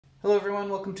Hello everyone,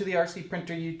 welcome to the RC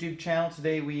Printer YouTube channel.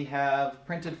 Today we have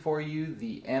printed for you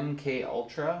the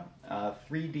mkultra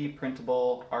 3D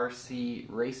printable RC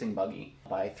racing buggy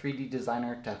by 3D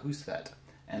designer Tahustvedt.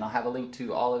 And I'll have a link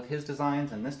to all of his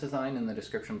designs and this design in the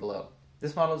description below.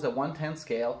 This model is a 1/10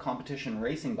 scale competition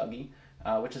racing buggy,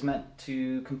 which is meant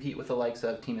to compete with the likes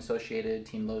of Team Associated,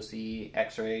 Team Losi,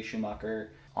 X-Ray,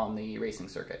 Schumacher on the racing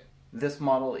circuit. This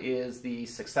model is the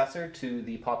successor to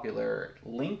the popular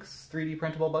Lynx 3D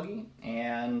printable buggy,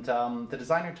 and the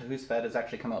designer Tahustvedt has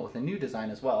actually come out with a new design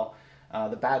as well,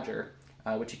 the Badger,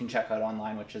 which you can check out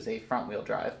online, which is a front-wheel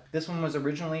drive. This one was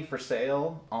originally for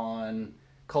sale on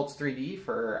Cults3D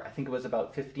for, I think it was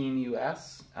about $15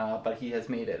 US, but he has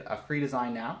made it a free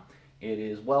design now. It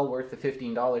is well worth the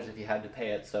 $15 if you had to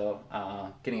pay it, so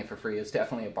getting it for free is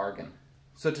definitely a bargain.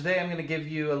 So today I'm going to give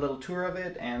you a little tour of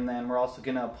it, and then we're also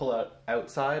going to pull it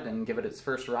outside and give it its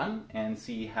first run and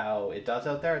see how it does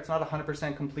out there. It's not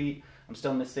 100% complete. I'm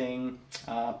still missing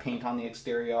paint on the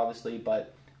exterior obviously,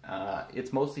 but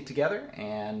it's mostly together,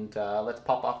 and let's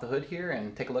pop off the hood here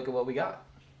and take a look at what we got.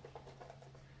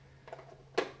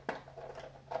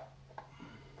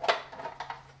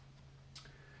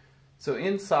 So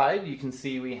inside you can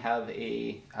see we have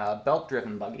a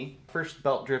belt-driven buggy. First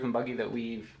belt-driven buggy that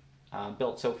we've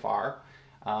built so far.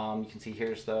 You can see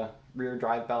here's the rear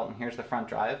drive belt and here's the front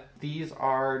drive. These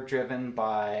are driven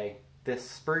by this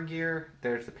spur gear.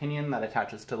 There's the pinion that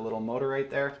attaches to the little motor right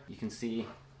there. You can see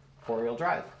four-wheel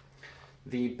drive.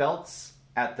 The belts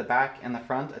at the back and the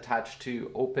front attach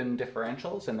to open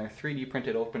differentials, and they're 3D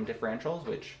printed open differentials,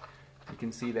 which you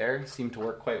can see there seem to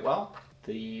work quite well.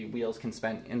 The wheels can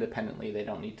spin independently, they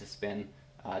don't need to spin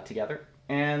together.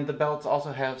 And the belts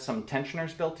also have some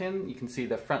tensioners built in. You can see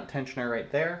the front tensioner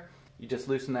right there. You just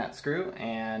loosen that screw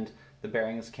and the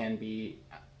bearings can be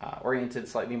oriented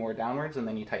slightly more downwards, and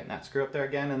then you tighten that screw up there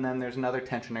again, and then there's another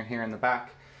tensioner here in the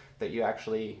back that you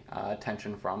actually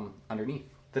tension from underneath.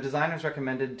 The designers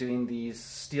recommended doing these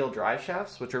steel drive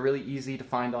shafts, which are really easy to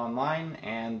find online,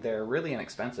 and they're really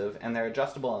inexpensive, and they're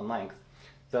adjustable in length.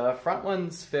 The front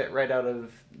ones fit right out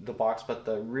of the box, but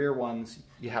the rear ones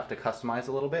you have to customize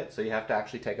a little bit, so you have to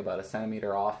actually take about 1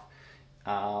 centimeter off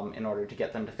in order to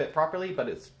get them to fit properly, but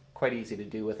it's quite easy to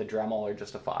do with a Dremel or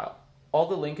just a file. All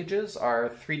the linkages are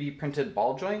 3D printed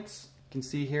ball joints. You can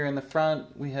see here in the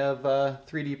front we have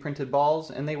 3D printed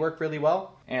balls, and they work really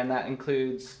well, and that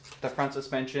includes the front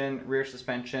suspension, rear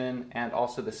suspension, and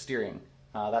also the steering.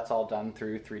 That's all done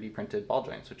through 3D printed ball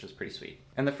joints, which is pretty sweet.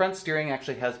 And the front steering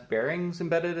actually has bearings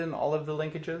embedded in all of the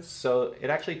linkages, so it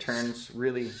actually turns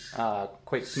really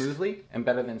quite smoothly and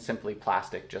better than simply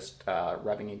plastic just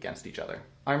rubbing against each other.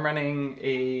 I'm running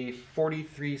a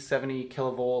 4370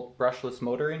 kilovolt brushless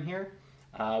motor in here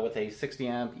with a 60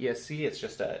 amp ESC. It's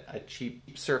just a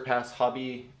cheap Surpass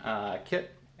hobby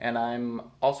kit. And I'm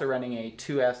also running a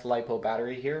 2S LiPo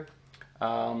battery here.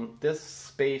 This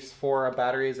space for a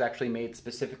battery is actually made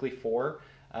specifically for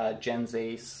Jen's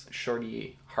Ace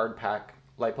Shorty Hardpack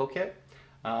LiPo kit,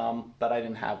 but I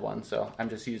didn't have one, so I'm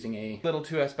just using a little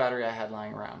 2S battery I had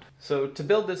lying around. So to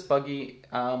build this buggy,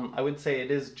 I would say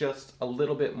it is just a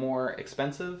little bit more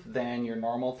expensive than your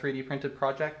normal 3D printed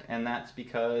project, and that's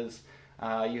because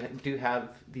you do have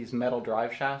these metal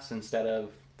drive shafts instead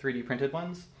of 3D printed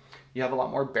ones. You have a lot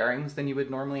more bearings than you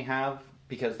would normally have,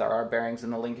 because there are bearings in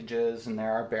the linkages and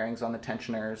there are bearings on the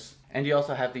tensioners. And you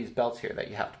also have these belts here that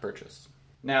you have to purchase.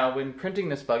 Now, when printing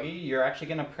this buggy, you're actually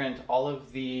going to print all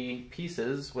of the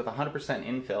pieces with 100%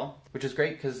 infill, which is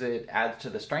great because it adds to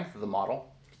the strength of the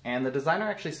model. And the designer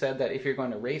actually said that if you're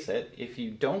going to race it, if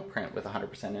you don't print with 100%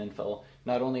 infill,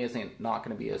 not only is it not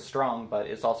going to be as strong, but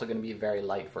it's also going to be very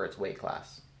light for its weight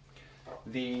class.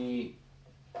 The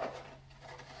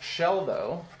shell,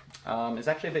 though, is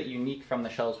actually a bit unique from the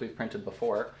shells we've printed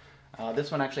before.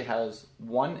 This one actually has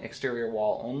one exterior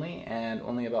wall only and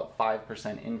only about 5%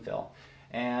 infill.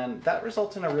 And that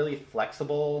results in a really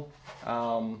flexible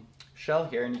shell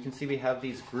here, and you can see we have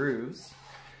these grooves,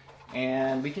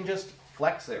 and we can just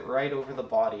flex it right over the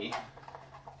body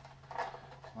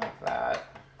like that.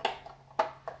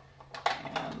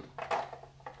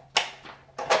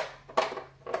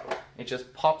 It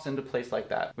just pops into place like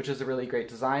that, which is a really great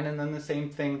design. And then the same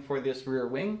thing for this rear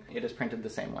wing. It is printed the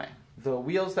same way. The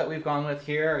wheels that we've gone with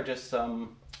here are just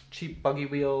some cheap buggy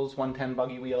wheels, 110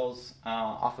 buggy wheels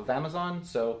off of Amazon.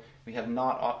 So we have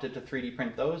not opted to 3D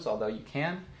print those, although you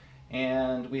can.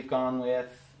 And we've gone with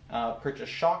purchase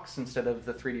shocks instead of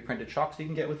the 3D printed shocks you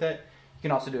can get with it. You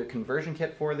can also do a conversion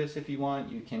kit for this if you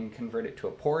want. You can convert it to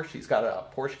a Porsche. He's got a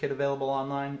Porsche kit available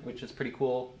online, which is pretty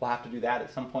cool. We'll have to do that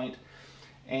at some point.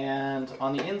 And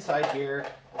on the inside here,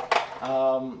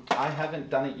 I haven't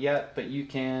done it yet, but you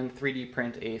can 3D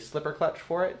print a slipper clutch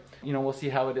for it. You know, we'll see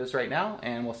how it is right now,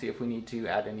 and we'll see if we need to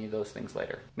add any of those things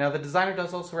later. Now, the designer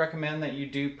does also recommend that you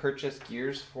do purchase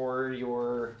gears for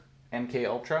your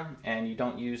mkultra, and you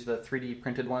don't use the 3D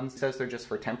printed ones. It says they're just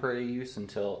for temporary use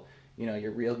until, you know,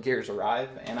 your real gears arrive.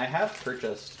 And I have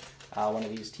purchased one of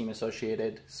these team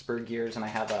associated spur gears, and I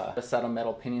have a set of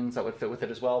metal pinions that would fit with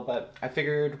it as well, but I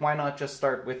figured why not just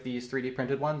start with these 3D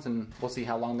printed ones and we'll see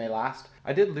how long they last.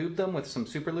 I did lube them with some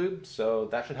super lube, so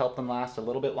that should help them last a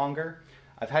little bit longer.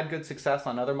 I've had good success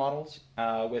on other models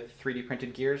with 3D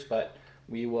printed gears, but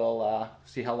we will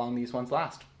see how long these ones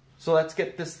last. So let's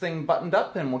get this thing buttoned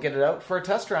up and we'll get it out for a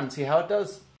test run, see how it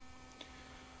does.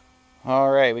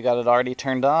 Alright, we got it already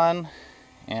turned on,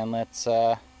 and let's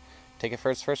take it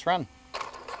for its first run.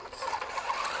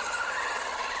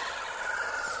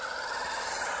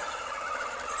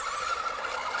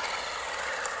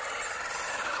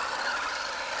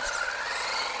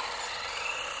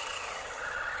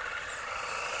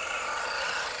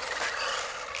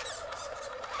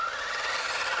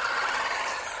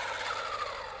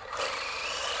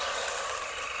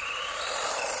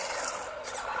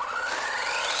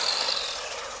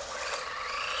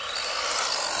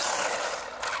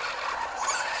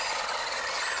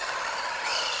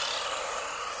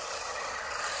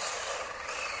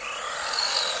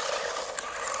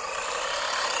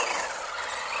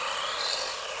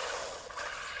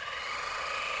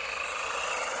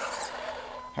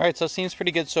 Alright, so it seems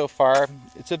pretty good so far.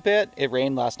 It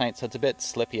rained last night, so it's a bit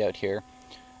slippy out here.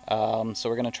 So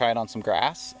we're going to try it on some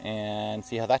grass and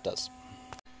see how that does.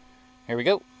 Here we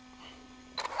go.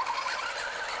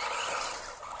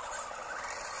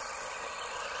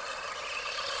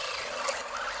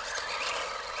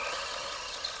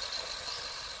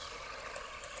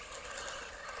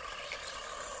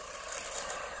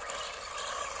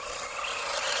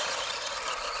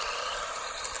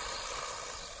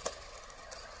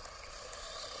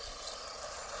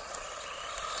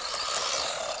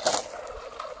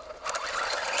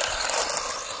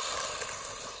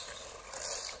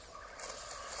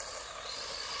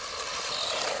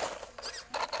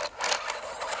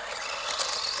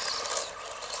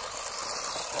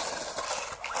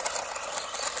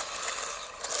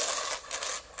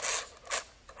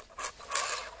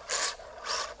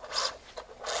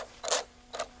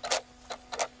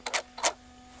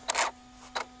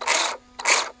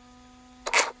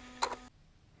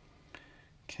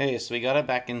 Okay, so we got it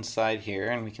back inside here,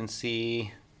 and we can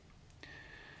see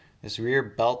this rear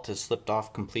belt has slipped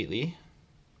off completely.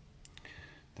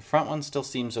 The front one still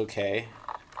seems okay.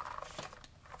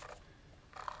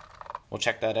 We'll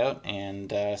check that out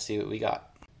and see what we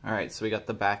got. Alright, so we got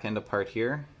the back end apart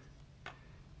here,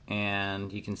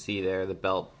 and you can see there the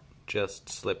belt just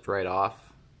slipped right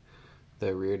off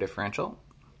the rear differential.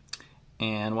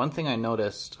 And one thing I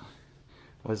noticed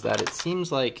was that it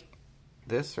seems like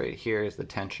this right here is the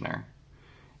tensioner,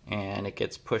 and it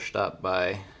gets pushed up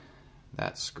by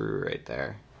that screw right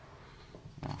there.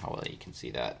 I don't know how well you can see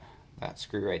that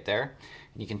screw right there.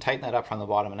 And you can tighten that up from the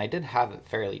bottom, and I did have it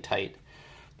fairly tight,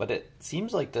 but it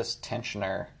seems like this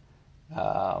tensioner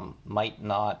might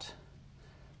not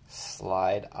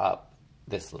slide up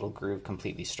this little groove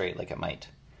completely straight, like it might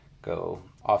go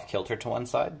off kilter to one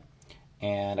side.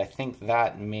 And I think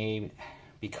that may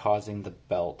be causing the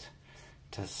belt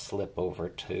to slip over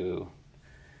to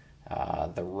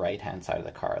the right hand side of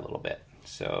the car a little bit.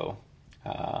 So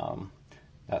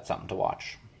that's something to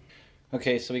watch.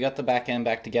 Okay, so we got the back end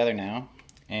back together now,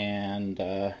 and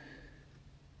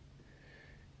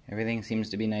everything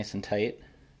seems to be nice and tight.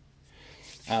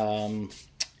 And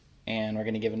we're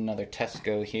going to give it another test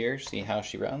go here, see how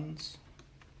she runs.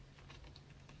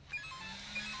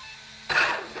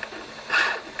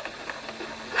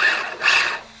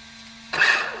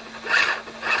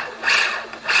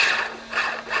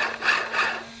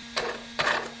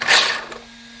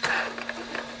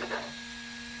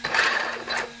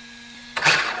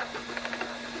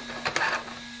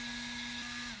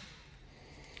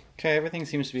 Okay, everything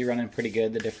seems to be running pretty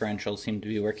good. The differentials seem to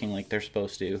be working like they're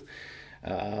supposed to.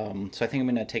 So I think I'm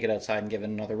going to take it outside and give it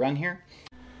another run here.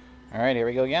 Alright, here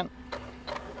we go again.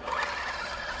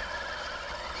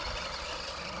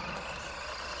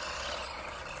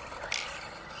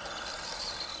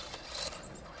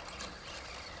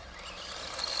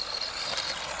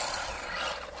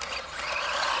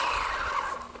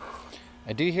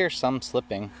 I do hear some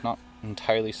slipping, not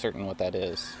entirely certain what that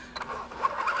is.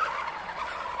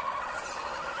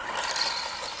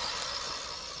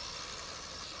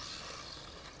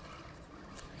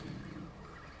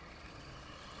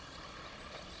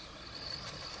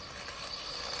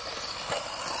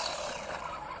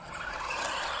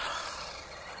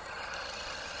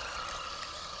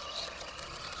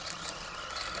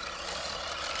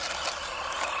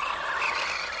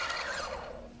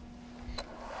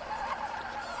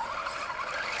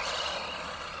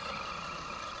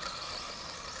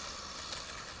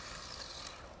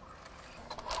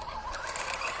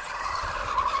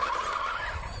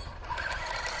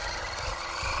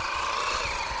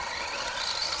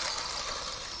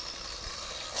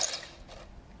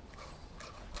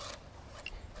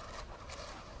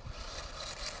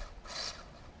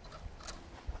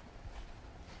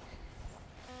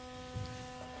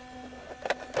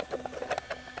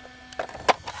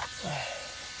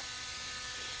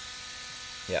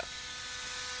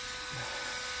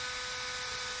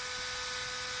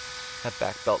 That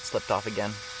back belt slipped off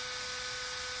again.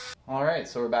 Alright,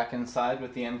 so we're back inside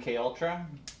with the mkultra.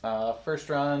 First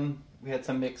run, we had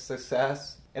some mixed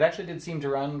success. It actually did seem to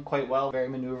run quite well, very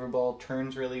maneuverable,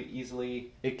 turns really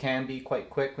easily. It can be quite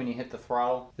quick when you hit the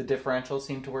throttle. The differential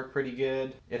seemed to work pretty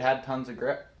good. It had tons of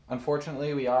grip.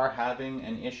 Unfortunately, we are having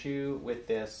an issue with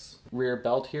this rear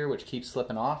belt here, which keeps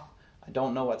slipping off. I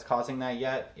don't know what's causing that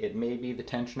yet. It may be the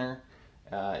tensioner.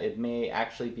 It may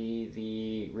actually be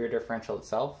the rear differential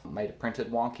itself. It might have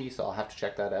printed wonky, so I'll have to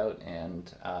check that out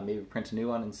and maybe print a new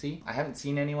one and see. I haven't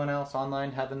seen anyone else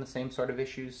online having the same sort of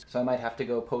issues, so I might have to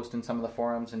go post in some of the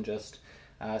forums and just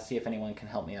see if anyone can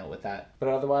help me out with that. But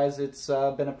otherwise, it's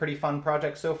been a pretty fun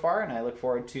project so far, and I look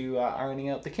forward to ironing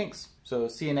out the kinks. So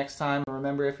see you next time.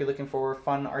 Remember, if you're looking for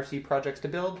fun RC projects to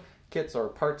build, kits or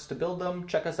parts to build them,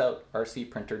 check us out,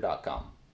 rcprinter.com.